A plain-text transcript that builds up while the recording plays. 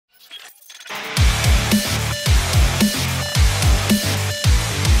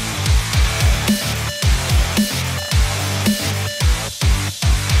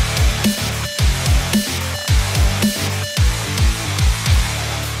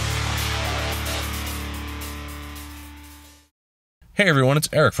Hey everyone, it's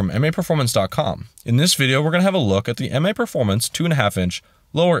Eric from MAPerformance.com. In this video, we're going to have a look at the MAPerformance 2.5-inch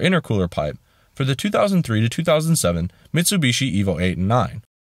lower intercooler pipe for the 2003 to 2007 Mitsubishi Evo 8 and 9.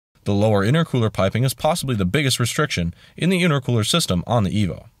 The lower intercooler piping is possibly the biggest restriction in the intercooler system on the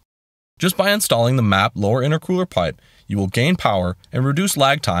Evo. Just by installing the MAP lower intercooler pipe, you will gain power and reduce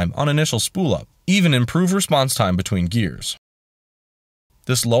lag time on initial spool up, even improve response time between gears.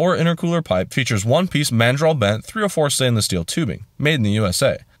 This lower intercooler pipe features one-piece mandrel bent 304 stainless steel tubing, made in the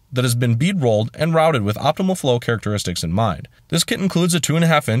USA, that has been bead rolled and routed with optimal flow characteristics in mind. This kit includes a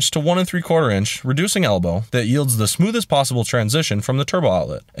 2.5-inch to 1 3/4-inch reducing elbow that yields the smoothest possible transition from the turbo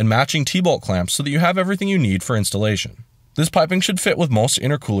outlet, and matching T-bolt clamps so that you have everything you need for installation. This piping should fit with most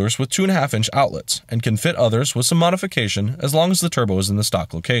intercoolers with 2.5-inch outlets, and can fit others with some modification as long as the turbo is in the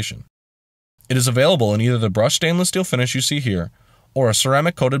stock location. It is available in either the brushed stainless steel finish you see here, or a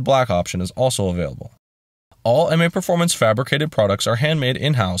ceramic-coated black option is also available. All MAPerformance fabricated products are handmade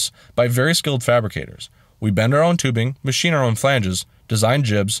in-house by very skilled fabricators. We bend our own tubing, machine our own flanges, design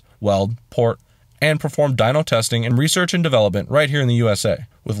jibs, weld, port, and perform dyno testing and research and development right here in the USA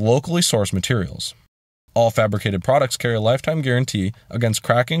with locally sourced materials. All fabricated products carry a lifetime guarantee against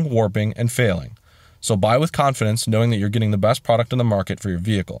cracking, warping, and failing, so buy with confidence knowing that you're getting the best product in the market for your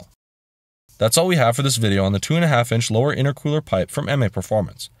vehicle. That's all we have for this video on the 2.5-inch lower intercooler pipe from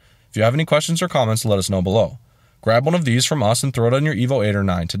MAPerformance. If you have any questions or comments, let us know below. Grab one of these from us and throw it on your Evo 8 or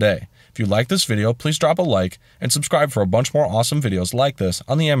 9 today. If you like this video, please drop a like and subscribe for a bunch more awesome videos like this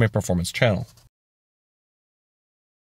on the MAPerformance channel.